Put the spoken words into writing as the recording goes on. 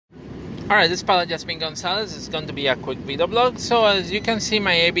Alright, this is Paulo Jasmine Gonzalez. It's going to be a quick video blog. So as you can see,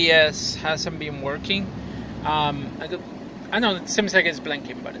 my ABS hasn't been working. I know it seems like it's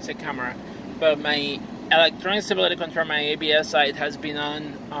blinking, but it's a camera. But my electronic stability control, my ABS light, has been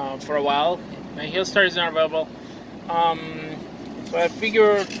on for a while. My heel start is not available. So I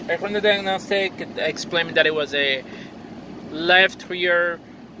figured, I run the diagnostic, it explained that it was a left rear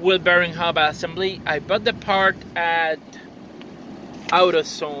wheel bearing hub assembly. I bought the part at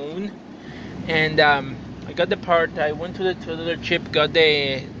AutoZone. And I got the part. I went to the dealership, got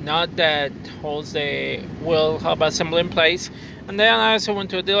the nut that holds the wheel hub assembly in place, and then I also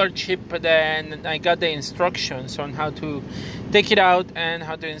went to a dealership. But then I got the instructions on how to take it out and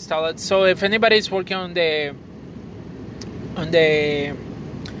how to install it. So if anybody's working on the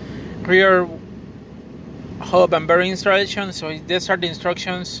rear hub and bearing installation, so these are the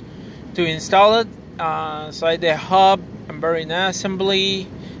instructions to install it. Slide the hub and bearing assembly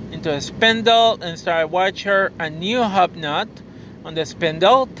into a spindle, install a washer, a new hub nut on the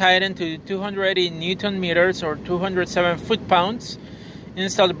spindle, tighten to 280 Newton meters or 207 foot-pounds.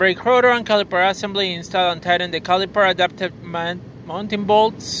 Install the brake rotor and caliper assembly, install and tighten the caliper adaptive mounting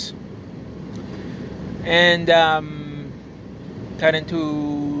bolts, and tighten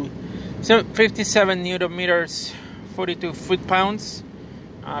to 57 Newton meters, 42 foot-pounds.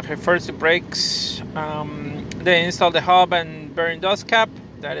 Reverse the brakes. Then install the hub and bearing dust cap.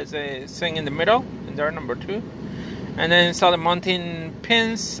 That is a thing in the middle, and there number 2. And then install the mounting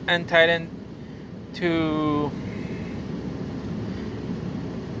pins and tighten to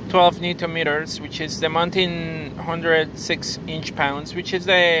 12 Newton meters, which is the mounting 106 inch-pounds, which is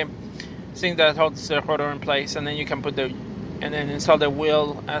the thing that holds the rotor in place. And then you can put and then install the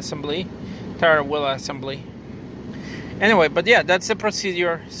wheel assembly, tire wheel assembly. Anyway, but yeah, that's the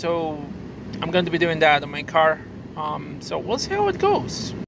procedure. So I'm going to be doing that on my car. So we'll see how it goes.